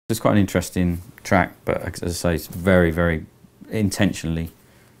It's quite an interesting track, but as I say, it's very, very intentionally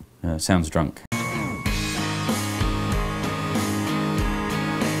sounds drunk.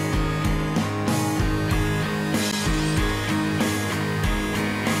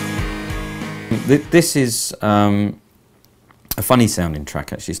 This is a funny sounding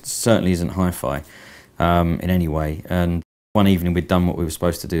track actually. It certainly isn't hi-fi in any way. And one evening we'd done what we were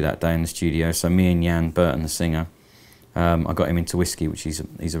supposed to do that day in the studio. So me and Jan Burton, the singer, I got him into whiskey, which he's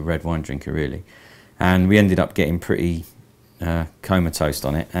a red wine drinker really. And we ended up getting pretty comatose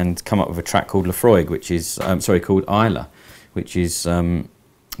on it and come up with a track called Lafroig, which is, called Islay, which is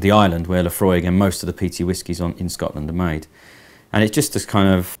the island where Lafroig and most of the peaty whiskies in Scotland are made. And it's just this kind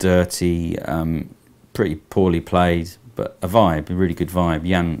of dirty, pretty poorly played, but a vibe, a really good vibe.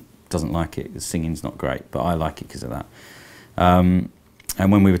 Jan doesn't like it, the singing's not great, but I like it because of that. And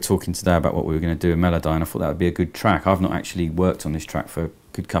when we were talking today about what we were going to do with Melodyne, I thought that would be a good track. I've not actually worked on this track for a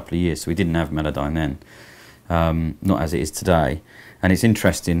good couple of years, so we didn't have Melodyne then, not as it is today. And it's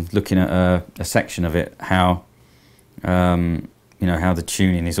interesting looking at a section of it, how you know, how the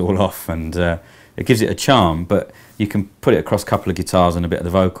tuning is all off, and it gives it a charm, but you can put it across a couple of guitars and a bit of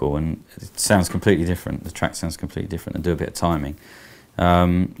the vocal and it sounds completely different. The track sounds completely different, and do a bit of timing.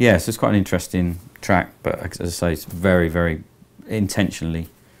 Yeah, so it's quite an interesting track, but as I say, it's very, very intentionally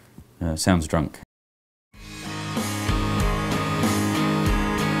sounds drunk.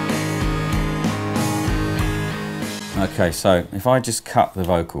 Okay, so if I just cut the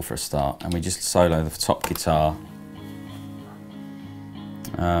vocal for a start and we just solo the top guitar,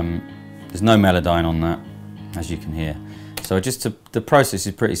 there's no Melodyne on that, as you can hear. So the process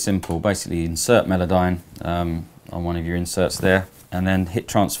is pretty simple. Basically, insert Melodyne on one of your inserts there, and then hit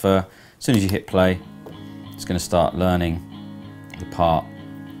transfer. As soon as you hit play, it's going to start learning the part.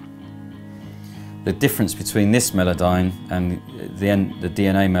 The difference between this Melodyne and the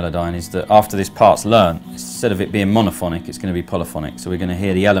DNA Melodyne is that after this part's learnt, instead of it being monophonic, it's going to be polyphonic. So we're going to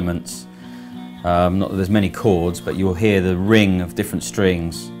hear the elements. Not that there's many chords, but you'll hear the ring of different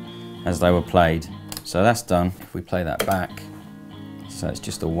strings as they were played. So that's done. If we play that back, so it's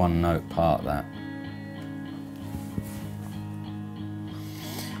just a one note part, that.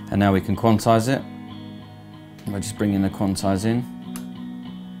 And now we can quantize it. We're just bringing the quantize in.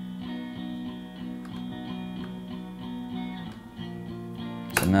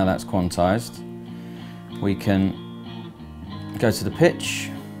 So now that's quantized. We can go to the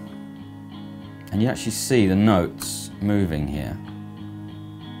pitch, and you actually see the notes moving here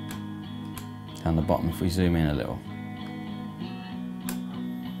down the bottom if we zoom in a little.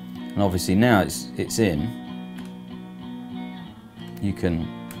 And obviously now it's in, you can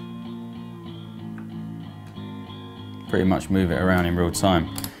pretty much move it around in real time.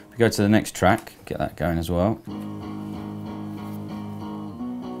 If we go to the next track, get that going as well.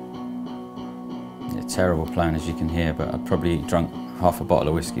 Yeah, terrible playing, as you can hear, but I'd probably drunk half a bottle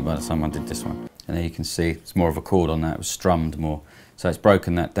of whiskey by the time I did this one. And there you can see it's more of a chord on that, it was strummed more. So it's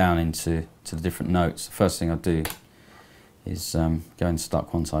broken that down into the different notes. The first thing I'll do is go and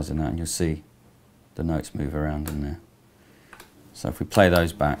start quantizing that, and you'll see the notes move around in there. So if we play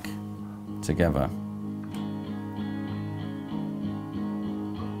those back together,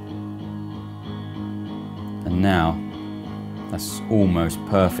 and now that's almost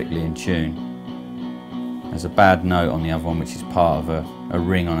perfectly in tune. There's a bad note on the other one, which is part of a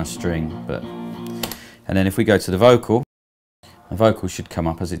ring on a string, but. And then if we go to the vocal should come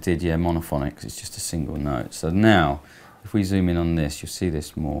up as it did, yeah, monophonic, because it's just a single note. So now, if we zoom in on this, you'll see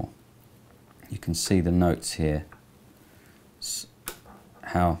this more. You can see the notes here.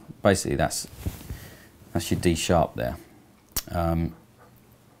 How, basically that's your D sharp there. And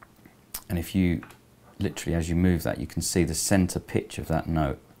if you, literally as you move that, you can see the center pitch of that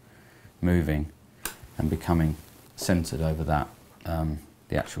note moving and becoming centered over that,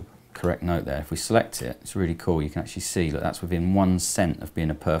 the actual correct note there. If we select it, it's really cool. You can actually see that that's within 1 cent of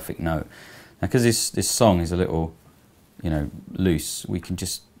being a perfect note. Now, because this song is a little, you know, loose, we can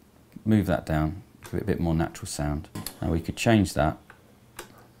just move that down, give it a bit more natural sound. Now we could change that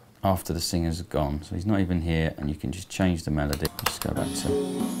after the singers are gone, so he's not even here, and you can just change the melody. Just go back to.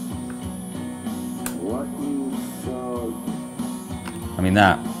 I mean,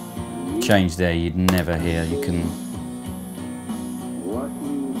 that change there you'd never hear. You can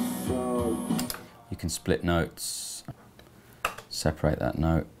split notes, separate that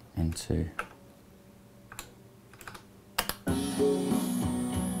note into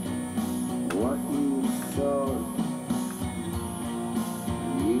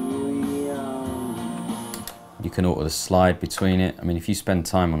you can alter the slide between it. I mean, if you spend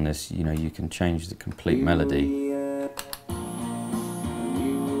time on this, you know, you can change the complete melody.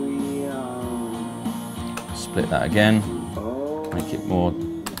 Split that again, make it more.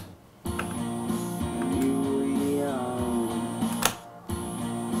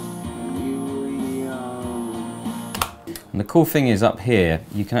 And the cool thing is up here,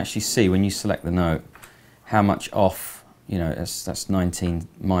 you can actually see when you select the note how much off, you know, that's 19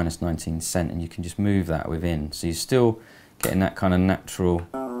 minus 19 cent, and you can just move that within. So you're still getting that kind of natural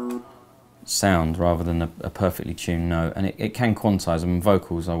sound rather than a perfectly tuned note. And it can quantize them.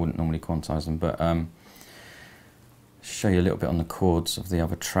 Vocals, I wouldn't normally quantize them, but show you a little bit on the chords of the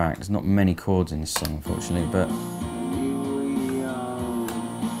other track. There's not many chords in this song, unfortunately, but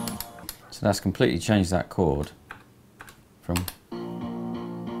so that's completely changed that chord from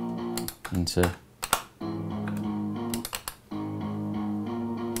into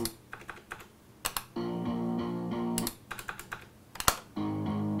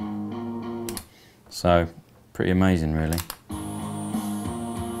so pretty amazing, really.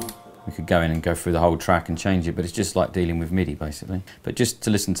 We could go in and go through the whole track and change it, but it's just like dealing with MIDI basically. But just to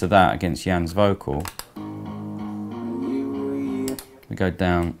listen to that against Jan's vocal, we go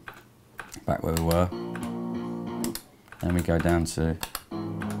down back where we were, and we go down to,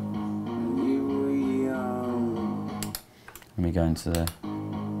 and we go into the,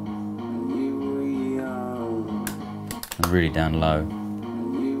 and really down low.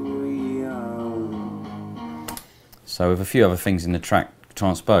 So with a few other things in the track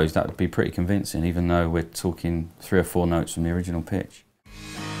transposed, that would be pretty convincing, even though we're talking 3 or 4 notes from the original pitch.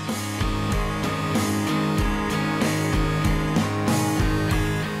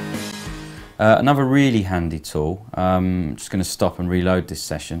 Another really handy tool, I'm just going to stop and reload this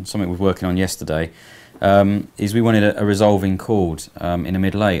session, something we were working on yesterday, is we wanted a resolving chord in a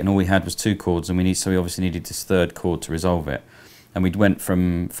middle 8, and all we had was 2 chords, and so we obviously needed this 3rd chord to resolve it. And we went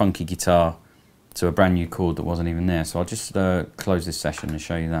from funky guitar to a brand new chord that wasn't even there. So I'll just close this session and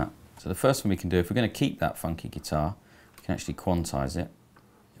show you that. So the first thing we can do, if we're going to keep that funky guitar, we can actually quantize it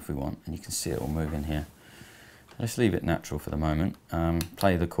if we want, and you can see it all move in here. Let's leave it natural for the moment.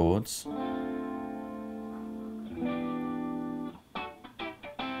 Play the chords.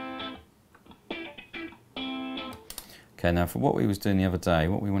 Okay, now for what we was doing the other day,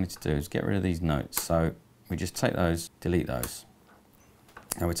 what we wanted to do is get rid of these notes. So we just take those, delete those.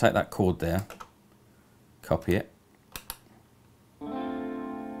 Now we take that chord there, copy it, and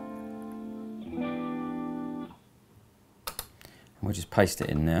we'll just paste it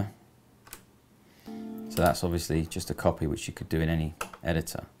in there. So that's obviously just a copy, which you could do in any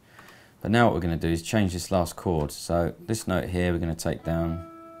editor. But now what we're going to do is change this last chord. So this note here we're going to take down,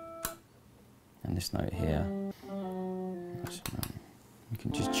 and this note here. You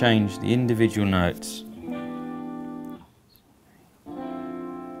can just change the individual notes.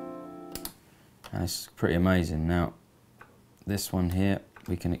 And it's pretty amazing. Now, this one here,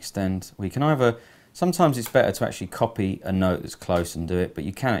 we can extend. We can either, sometimes it's better to actually copy a note that's close and do it, but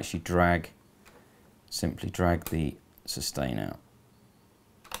you can actually drag, simply drag the sustain out.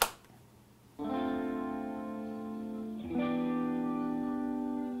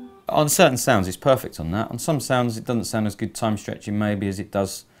 On certain sounds it's perfect on that. On some sounds it doesn't sound as good time stretching maybe as it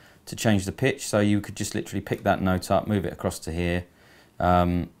does to change the pitch, so you could just literally pick that note up, move it across to here,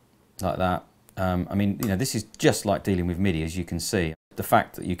 like that. I mean, you know, this is just like dealing with MIDI, as you can see. The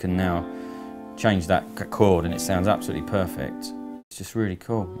fact that you can now change that chord and it sounds absolutely perfect, it's just really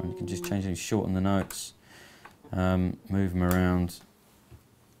cool. And you can just change it, shorten the notes, move them around,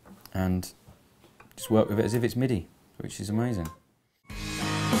 and just work with it as if it's MIDI, which is amazing.